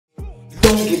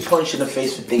don't get punched in the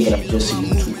face for thinking I'm just a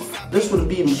YouTuber. That's what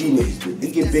the BMG niggas do.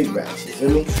 They get big racks, you feel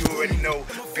me? You already know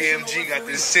BMG got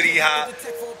this city hot.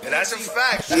 And that's a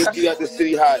fact. BMG got the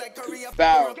city hot.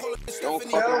 Foul. Don't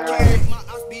fuck around.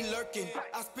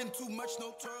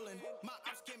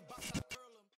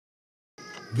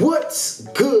 What's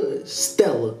good,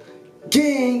 Stella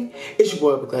gang? It's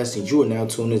your boy Upperclass, and you are now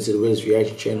tuned into the realest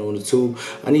reaction channel on the tube.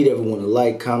 I need everyone to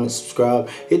like, comment, subscribe,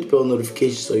 hit the bell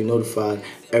notification so you're notified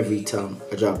every time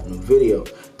I drop a new video.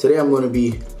 Today I'm going to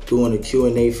be doing a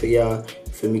Q&A for y'all,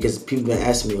 because people been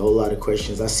asking me a whole lot of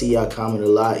questions. I see y'all comment a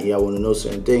lot and y'all want to know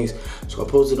certain things. So I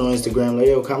posted on Instagram, like,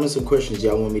 yo, comment some questions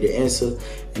y'all want me to answer,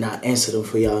 and I'll answer them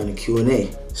for y'all in the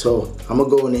Q&A. So I'm going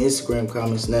to go in the Instagram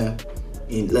comments now,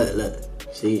 and look.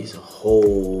 See, it's a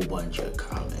whole bunch of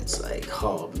comments, like,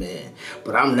 oh man.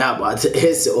 But I'm not about to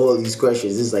answer all these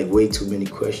questions. It's like way too many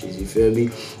questions, you feel me?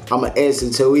 I'm gonna answer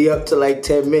until we up to like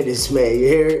 10 minutes, man. You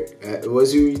hear it?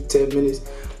 Once you reach 10 minutes,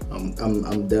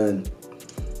 I'm done.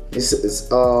 This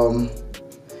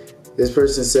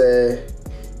person said,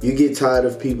 you get tired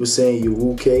of people saying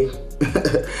you okay?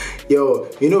 Yo,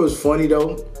 you know what's funny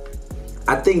though?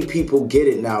 I think people get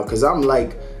it now, cause I'm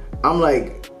like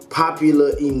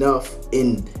popular enough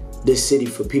in this city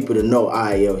for people to know,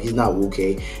 yo, he's not Wook,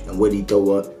 and what he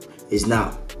throw up is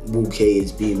not Wook,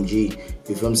 it's BMG.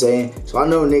 You feel what I'm saying? So I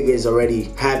know niggas already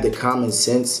have the common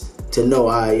sense to know,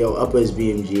 yo, Upper is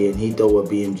BMG and he throw up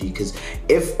BMG. Cause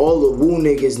if all the Woo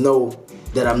niggas know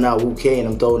that I'm not Wook and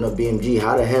I'm throwing up BMG,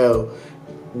 how the hell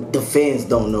the fans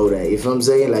don't know that? You feel what I'm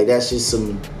saying? Like, that's just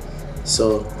some.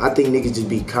 So I think niggas just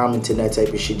be commenting that type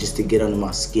of shit just to get under my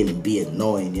skin and be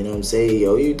annoying, you know what I'm saying?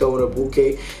 Yo, you throwing up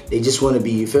Wook? They just want to be,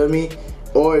 you feel me?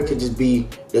 Or it could just be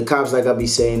the cops, like I be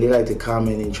saying, they like to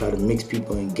comment and try to mix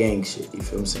people in gang shit, you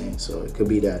feel what I'm saying? So it could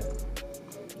be that.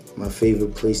 My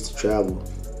favorite place to travel.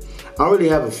 I don't really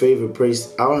have a favorite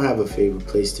place. I don't have a favorite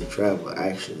place to travel,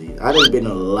 actually. I done been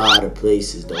a lot of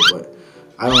places though, but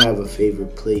I don't have a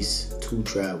favorite place to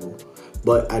travel.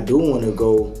 But I do want to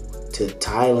go to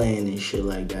Thailand and shit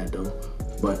like that though,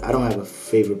 but I don't have a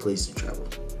favorite place to travel.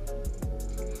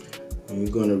 And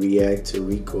we're gonna react to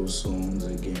Rico's songs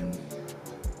again.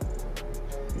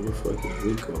 Who the fuck is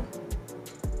Rico?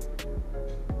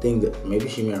 I think that maybe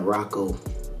she meant Rocco.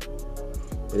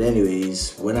 But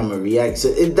anyways, when I'm gonna react, so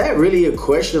is that really a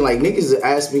question? Like, niggas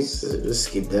ask me, just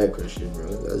skip that question, bro.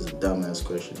 That's a dumbass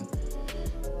question.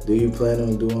 Do you plan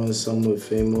on doing something with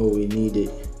Famo? We need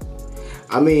it.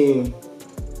 I mean,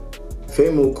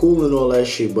 Famo cool and all that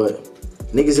shit, but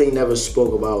niggas ain't never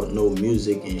spoke about no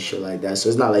music and shit like that. So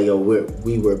it's not like, yo,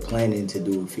 we were planning to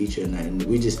do a feature and that. And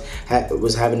we just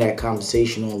was having that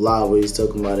conversation on live where he's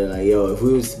talking about it like, yo, if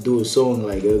we was to do a song,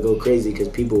 like, it'll go crazy because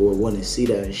people would want to see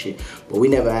that and shit. But we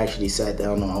never actually sat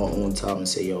down on our own time and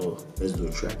say, yo, let's do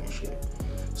a track and shit.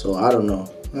 So I don't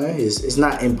know. It's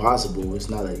not impossible. It's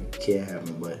not like it can't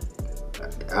happen, but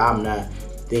I'm not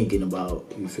thinking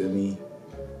about, you feel me?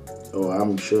 Or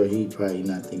I'm sure he probably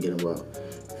not thinking about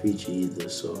feature either.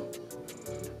 So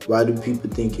why do people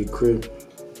think you're Crip?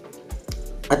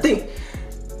 I think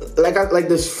like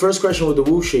this first question with the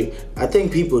Woo shit, I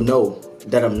think people know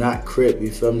that I'm not Crip,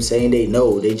 you feel what I'm saying? They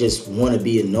know, they just want to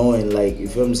be annoying, like, you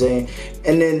feel what I'm saying?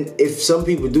 And then if some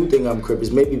people do think I'm Crip,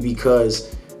 it's maybe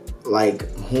because like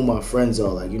who my friends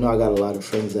are. Like, you know, I got a lot of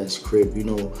friends that's Crip, you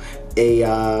know,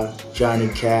 AI, Johnny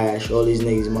Cash, all these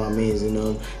niggas my mans, you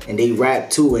know, and they rap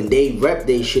too, and they rap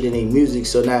they shit in their music.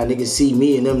 So now niggas see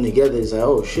me and them together, it's like,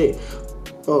 oh shit,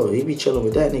 oh, he be chilling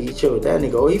with that nigga, he chill with that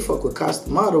nigga, oh, he fuck with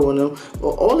Costamado and them.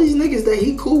 Well, all these niggas that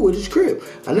he cool with is Crip.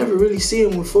 I never really see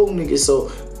him with folk niggas, so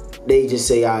they just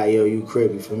say, yo, you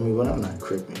Crip, you feel me? But I'm not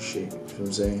Crip and shit, you feel what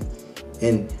I'm saying?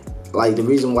 And like, the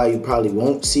reason why you probably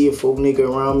won't see a folk nigga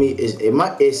around me is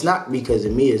it's not because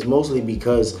of me, it's mostly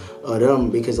because of them,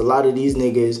 because a lot of these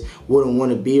niggas wouldn't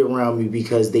want to be around me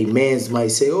because they mans might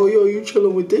say, oh, yo, you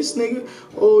chilling with this nigga?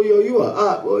 Oh, yo, you a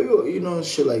op, oh, you know,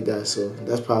 shit like that. So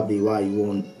that's probably why you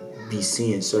won't be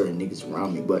seeing certain niggas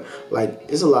around me. But like,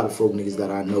 there's a lot of folk niggas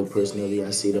that I know personally.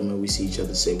 I see them and we see each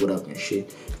other, say what up and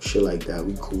shit like that.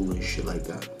 We cool and shit like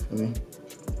that. I mean,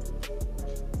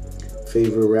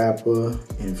 favorite rapper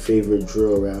and favorite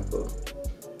drill rapper.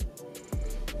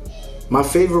 My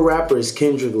favorite rapper is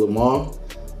Kendrick Lamar,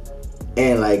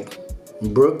 and like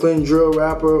Brooklyn drill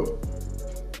rapper,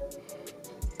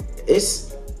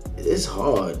 it's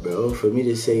hard, bro, for me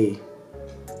to say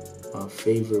my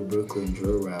favorite Brooklyn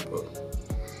drill rapper.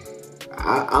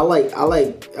 I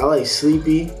like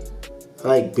Sleepy, I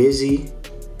like Busy.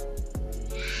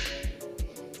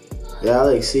 Yeah, I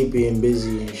like Sleepy and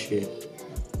Busy and shit.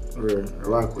 Or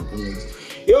rock with them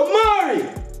niggas. Yo, Mari!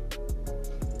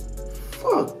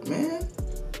 Fuck, man.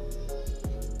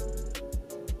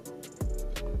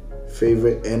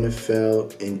 Favorite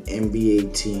NFL and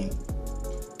NBA team.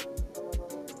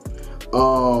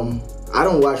 I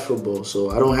don't watch football, so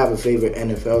I don't have a favorite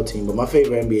NFL team, but my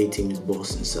favorite NBA team is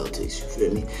Boston Celtics, you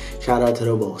feel me? Shout out to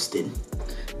the Boston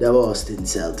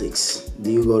Celtics.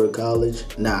 Do you go to college?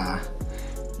 Nah,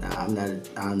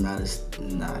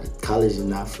 college is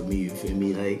not for me, you feel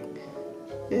me? Like,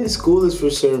 yeah, school is for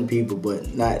certain people,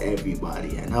 but not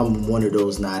everybody. And I'm one of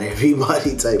those not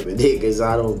everybody type of niggas.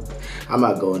 I'm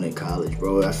not going to college,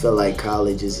 bro. I feel like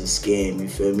college is a scam, you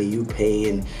feel me? You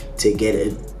paying to get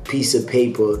a piece of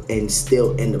paper and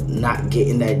still end up not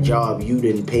getting that job. You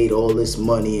done paid all this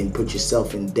money and put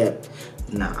yourself in debt.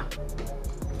 Nah.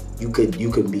 You can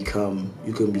become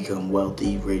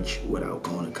wealthy, rich without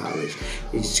going to college.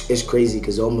 It's crazy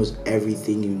because almost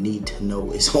everything you need to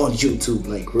know is on YouTube.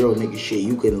 Like real nigga shit.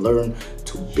 You can learn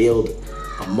to build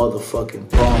a motherfucking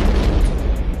bomb.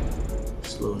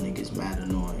 This little nigga's mad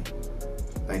annoying.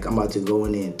 Like I'm about to go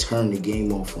in there and turn the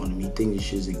game off on him. He thinks this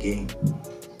shit's a game.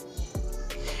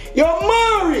 Yo,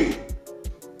 Mari!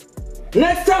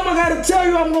 Next time I gotta tell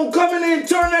you I'm gonna come in there and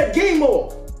turn that game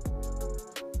off.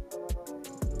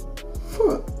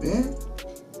 Fuck, man.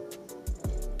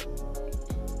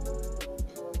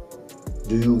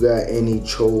 Do you got any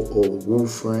Cho or Woo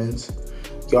friends?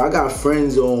 Yo, I got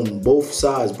friends on both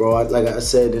sides, bro. Like I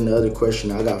said in the other question,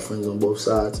 I got friends on both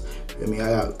sides. I mean, I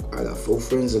got folk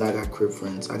friends and I got Crip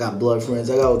friends. I got blood friends.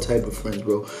 I got all type of friends,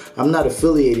 bro. I'm not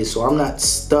affiliated, so I'm not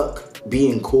stuck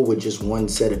being cool with just one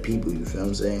set of people, you feel what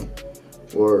I'm saying?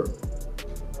 Or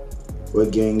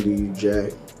what gang do you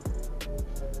jack?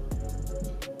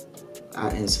 I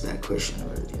answered that question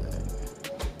already.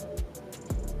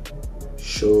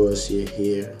 Show us your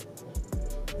hair.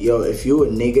 Yo, if you a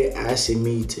nigga asking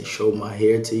me to show my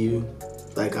hair to you,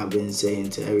 like I've been saying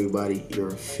to everybody, you're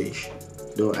a fish.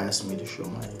 Don't ask me to show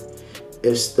my hair.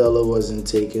 If Stella wasn't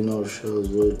taking off shelves,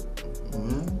 what?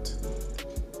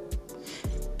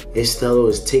 If Stella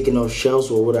was taking off shelves,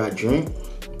 what would I drink?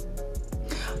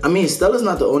 I mean, Stella's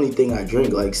not the only thing I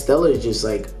drink. Like, Stella is just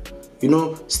like, you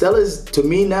know, Stella's, to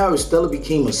me now, Stella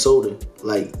became a soda.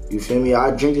 Like, you feel me?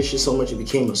 I drink this shit so much it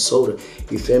became a soda.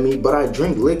 You feel me? But I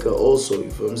drink liquor also,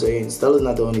 you feel what I'm saying? Stella's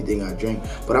not the only thing I drink.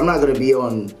 But I'm not gonna be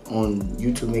on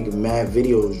YouTube making mad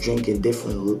videos drinking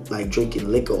different, like drinking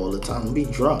liquor all the time. I'm be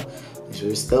drunk.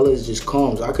 So Stella is just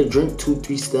calms. I could drink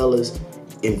 2-3 Stellas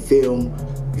and film,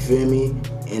 you feel me?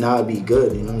 And I'd be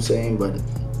good, you know what I'm saying? But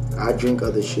I drink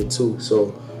other shit too.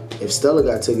 So if Stella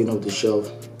got taken off the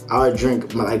shelf, I would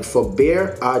drink, like for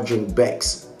beer, I drink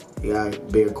Beck's. You got a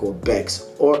beer called Beck's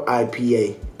or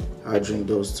IPA. I drink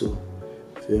those two.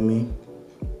 Feel me?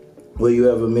 Will you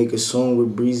ever make a song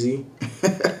with Breezy?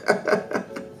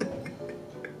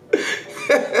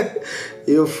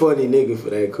 You're a funny nigga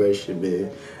for that question,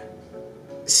 man.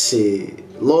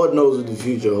 Shit, Lord knows what the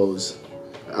future holds.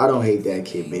 I don't hate that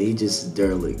kid, man. He just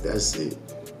derelict. That's it.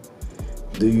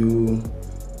 Do you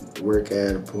work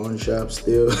at a pawn shop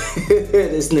still?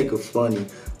 This nigga funny.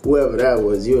 Whoever that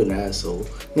was, you're an asshole.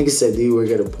 Nigga said, do you work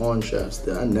at a pawn shop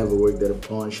still? I never worked at a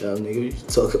pawn shop, nigga. What you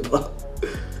talking about?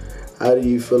 How do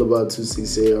you feel about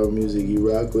 268R music?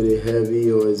 You rock with it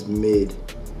heavy or it's mid?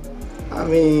 I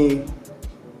mean,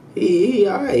 he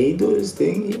alright. He do his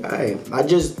thing. He alright.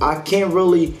 I can't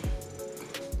really,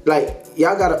 like,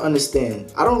 y'all gotta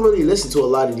understand. I don't really listen to a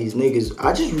lot of these niggas.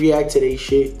 I just react to their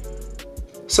shit.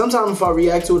 Sometimes if I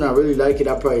react to it and I really like it,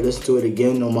 I probably listen to it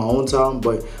again on my own time.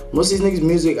 But most of these niggas'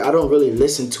 music, I don't really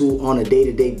listen to on a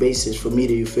day-to-day basis for me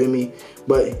to, you feel me?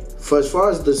 But for as far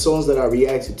as the songs that I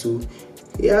reacted to,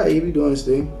 yeah, he be doing his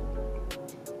thing.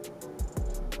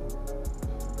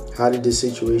 How did the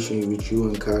situation with you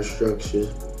and Kyle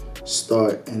Structure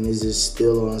start? And is it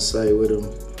still on site with him?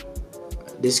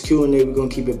 This Q&A, we're gonna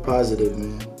keep it positive,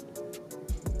 man.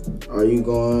 Are you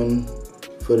going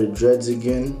for the dreads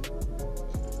again?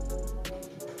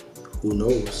 Who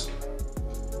knows?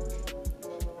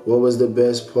 What was the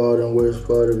best part and worst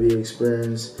part of your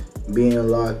experience being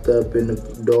locked up in the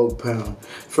dog pound?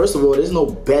 First of all, there's no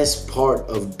best part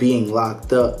of being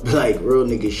locked up. Like, real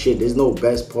nigga shit, there's no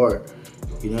best part.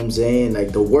 You know what I'm saying?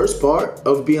 Like, the worst part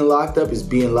of being locked up is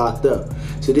being locked up.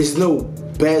 So there's no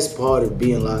best part of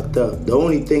being locked up. The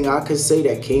only thing I could say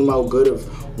that came out good of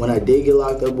when I did get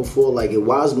locked up before, like, it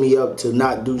wised me up to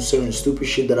not do certain stupid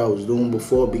shit that I was doing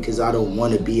before because I don't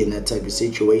want to be in that type of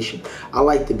situation. I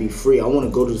like to be free. I want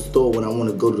to go to the store when I want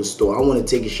to go to the store. I want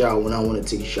to take a shower when I want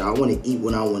to take a shower. I want to eat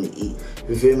when I want to eat.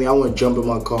 You feel me? I want to jump in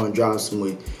my car and drive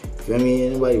somewhere. You feel me?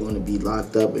 Anybody want to be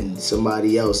locked up and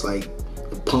somebody else, like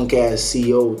a punk ass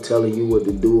CEO telling you what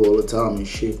to do all the time and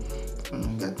shit. I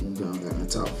don't got no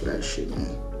time for that shit,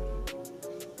 man.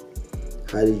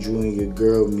 How did you and your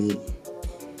girl meet?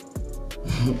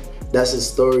 That's a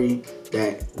story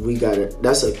that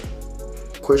that's a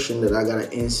question that I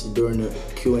gotta answer during the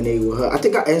Q&A with her. I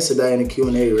think I answered that in the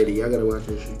Q&A already. Y'all gotta watch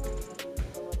that shit.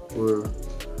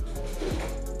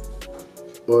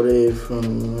 Or they from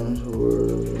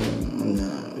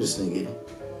nah, this nigga.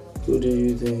 Who do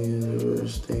you think is the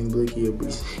worst? Stain, Blicky, or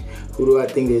Breezy? Who do I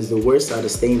think is the worst out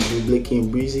of Stain, Blicky,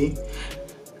 and Breezy?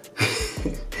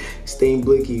 Stain,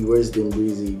 Blicky worse than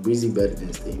Breezy. Breezy better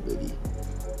than Stain, Blicky.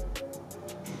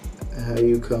 How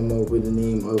you come up with the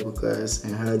name Upperclass,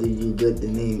 and how did you get the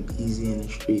name Easy in the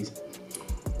streets?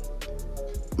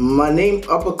 My name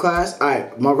Upperclass,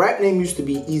 my rap name used to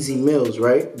be Easy Mills,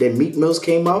 right? Then Meek Mills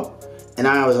came out, and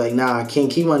I was like, nah, I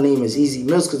can't keep my name as Easy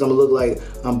Mills because I'm gonna look like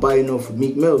I'm biting off for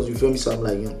Meek Mills, you feel me? So I'm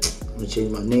like, I'm gonna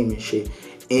change my name and shit.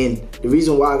 And the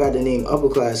reason why I got the name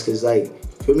Upperclass, cause like,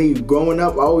 for me, growing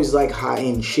up, I always like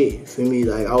high-end shit. For me,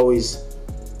 like, I always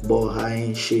bought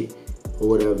high-end shit or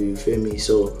whatever, you feel me?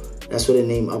 So that's where the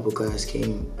name Upperclass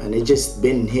came. And it just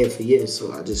been here for years,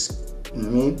 so I just, you know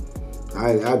what I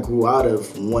mean? I grew out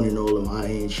of wanting all of my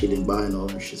high-end shit and buying all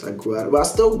them shits. I grew out of it. I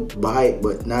still buy it,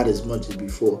 but not as much as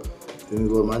before. Feel me?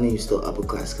 But my name's still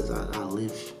Upperclass because I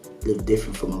live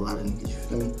different from a lot of niggas, you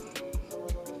feel me?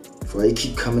 Before I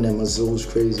keep coming at my Zoes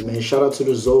crazy, man. Shout out to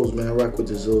the Zoes, man. I rock with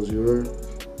the Zoes, you heard?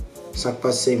 Sac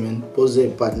passe, man.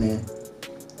 Pose, partner.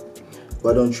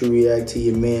 Why don't you react to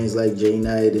your mans like J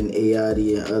Knight and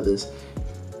A.I.D. and others?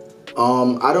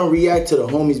 I don't react to the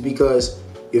homies because,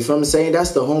 you feel what I'm saying?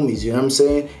 That's the homies, you know what I'm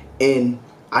saying? And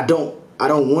I don't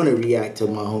want to react to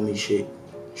my homie shit.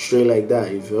 Straight like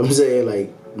that, you feel what I'm saying?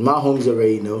 Like, my homies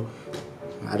already know.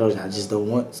 I just don't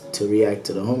want to react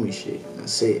to the homie shit.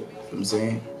 That's it. You know what I'm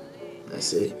saying?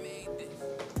 That's it.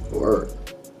 Word.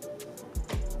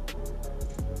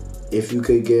 If you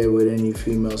could get with any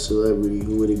female celebrity,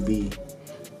 who would it be?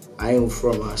 I am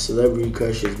from my celebrity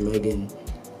crush is Megan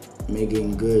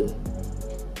Good.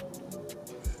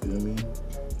 Feel me?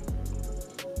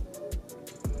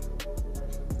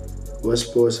 What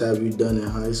sports have you done in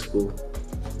high school?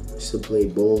 I used to play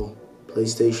ball,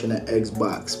 PlayStation and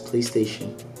Xbox.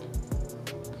 PlayStation.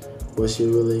 What's your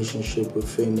relationship with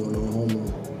Famo No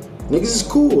Homo? Niggas is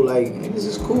cool, like, niggas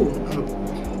is cool. Not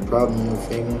a problem with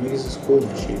Famo. Niggas is cool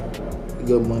and shit.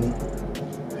 Good money.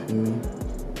 Feel me?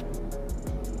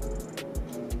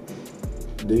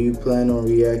 Do you plan on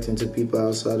reacting to people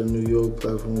outside of New York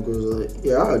platform girls? Like,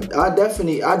 yeah, I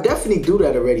definitely do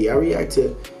that already. I react to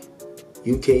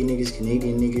UK niggas,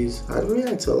 Canadian niggas. I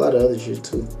react to a lot of other shit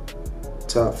too.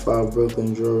 Top 5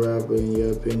 Brooklyn drill rapper in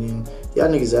your opinion? Y'all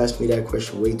niggas ask me that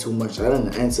question way too much. I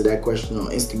didn't answer that question on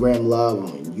Instagram Live,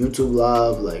 on YouTube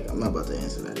Live. Like, I'm not about to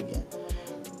answer that again.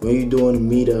 When you doing a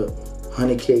meetup,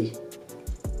 100K.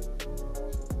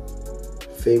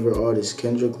 Favorite artist,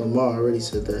 Kendrick Lamar. I already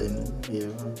said that. Yeah.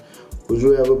 Would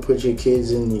you ever put your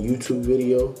kids in a YouTube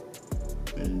video?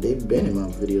 And they've been in my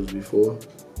videos before.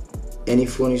 Any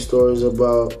funny stories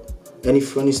about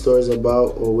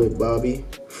or with Bobby?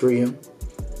 Free him.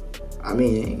 I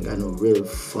mean, I ain't got no real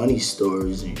funny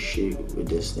stories and shit with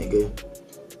this nigga.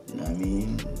 You know what I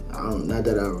mean? Not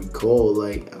that I recall,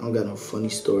 like, I don't got no funny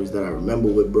stories that I remember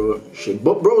with bro. Shit,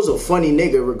 but bro's a funny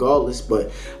nigga regardless,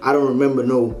 but I don't remember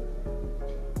no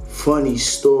funny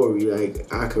story.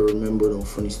 Like, I can remember no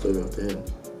funny story out there.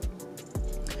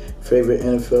 Favorite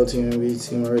NFL team, NBA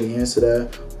team, I already answered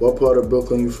that. What part of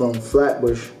Brooklyn you from?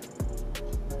 Flatbush.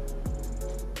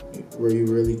 Were you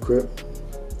really Crip?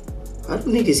 Why do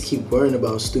niggas keep worrying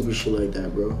about stupid shit like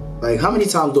that, bro? Like, how many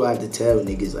times do I have to tell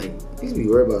niggas, like, niggas be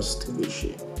worried about stupid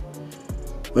shit?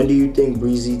 When do you think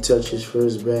Breezy touched his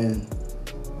first band?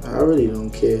 I really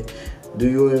don't care. Do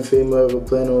you and Famo ever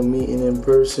plan on meeting in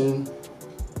person?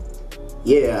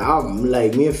 Yeah, I'm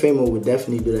like, me and Famo would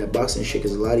definitely do that boxing shit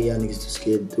because a lot of y'all niggas too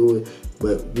scared to do it.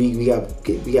 But we gotta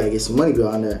get some money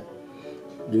behind that.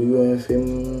 Do you and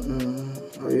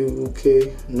Famo, are you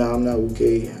okay? No, I'm not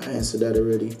okay. I answered that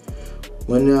already.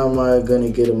 When am I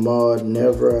gonna get a mod?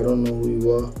 Never. I don't know who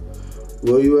you are.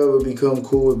 Will you ever become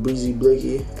cool with Breezy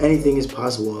Blicky? Anything is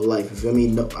possible in life. You feel me?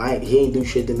 No, he ain't do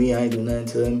shit to me. I ain't do nothing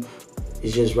to him.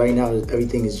 It's just right now,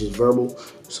 everything is just verbal.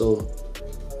 So,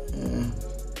 yeah.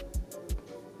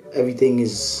 Everything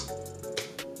is,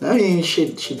 I mean,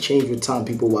 shit change with time.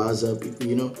 People wise up, people,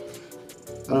 you know.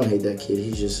 I don't hate that kid.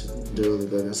 He's just dirty,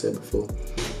 like I said before.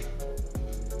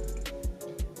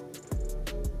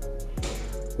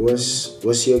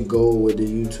 What's your goal with the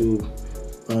YouTube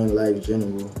on life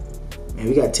general? Man,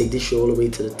 we gotta take this shit all the way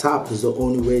to the top because the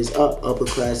only way is up. Upper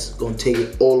class is gonna take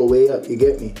it all the way up. You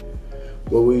get me?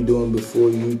 What were you doing before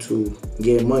YouTube?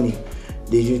 Getting money.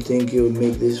 Did you think you would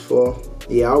make this far?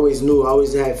 Yeah, I always knew. I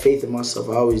always had faith in myself.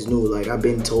 I always knew. Like, I've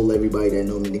been told everybody that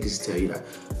know me, niggas tell you that.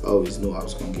 I always knew I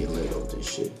was gonna get lit off this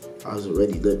shit. I was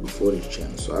already lit before this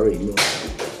channel, so I already knew.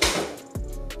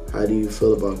 How do you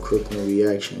feel about Cripplin'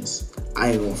 reactions?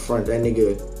 I ain't gonna front. That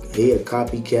nigga, he a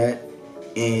copycat,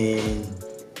 and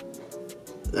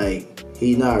like,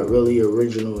 he not really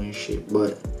original and shit,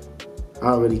 but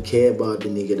I don't really care about the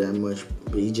nigga that much,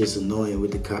 but he just annoying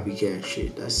with the copycat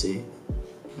shit. That's it.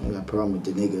 I got a problem with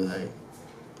the nigga. Like,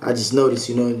 I just noticed,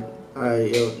 you know,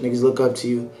 alright, yo, niggas look up to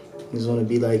you. Niggas wanna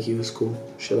be like you. It's cool.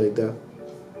 Shit like that.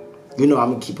 You know,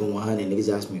 I'm gonna keep it 100.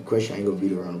 Niggas ask me a question, I ain't gonna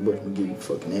beat around the bush. I'm gonna give you a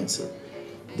fucking answer.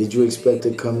 Did you expect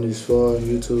to come this far on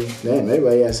YouTube? Damn,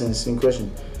 everybody asking the same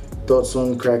question. Thoughts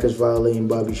on Crackers violating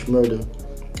Bobby Shmurda?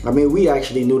 I mean, we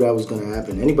actually knew that was gonna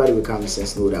happen. Anybody with common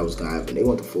sense knew that was gonna happen. They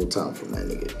want the full time from that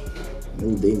nigga.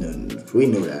 They knew. We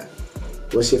knew that.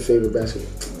 What's your favorite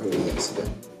basketball? I already answered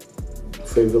that.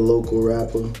 Favorite local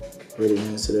rapper? Already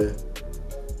answered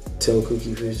that. Tell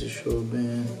Cookie Face to show a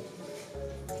band.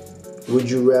 Would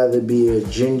you rather be a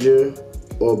ginger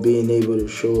or being able to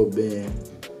show a band?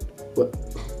 What?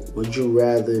 Would you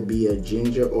rather be a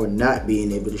ginger or not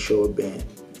being able to show a band?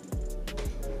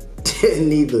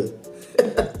 Neither.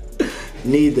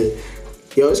 Neither.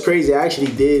 Yo, it's crazy. I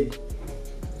actually did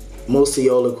most of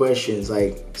y'all the questions.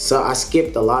 Like, so I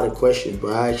skipped a lot of questions,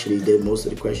 but I actually did most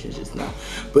of the questions just now.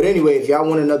 But anyway, if y'all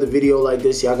want another video like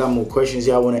this, y'all got more questions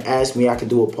y'all want to ask me, I could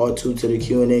do a part 2 to the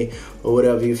Q&A or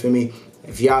whatever, you feel me?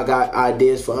 If y'all got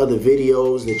ideas for other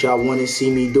videos that y'all want to see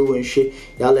me do and shit,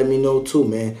 y'all let me know too,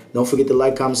 man. Don't forget to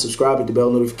like, comment, subscribe, hit the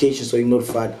bell notification so you're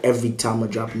notified every time I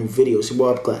drop a new video. It's your boy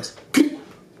Up Class.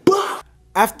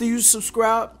 After you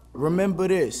subscribe, remember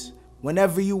this.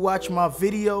 Whenever you watch my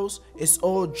videos, it's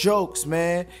all jokes,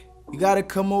 man. You gotta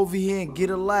come over here and get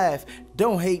a laugh.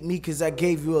 Don't hate me because I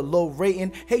gave you a low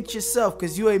rating. Hate yourself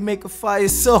because you ain't make a fire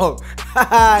song.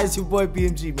 Haha, it's your boy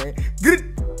BMG, man.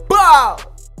 Goodbye.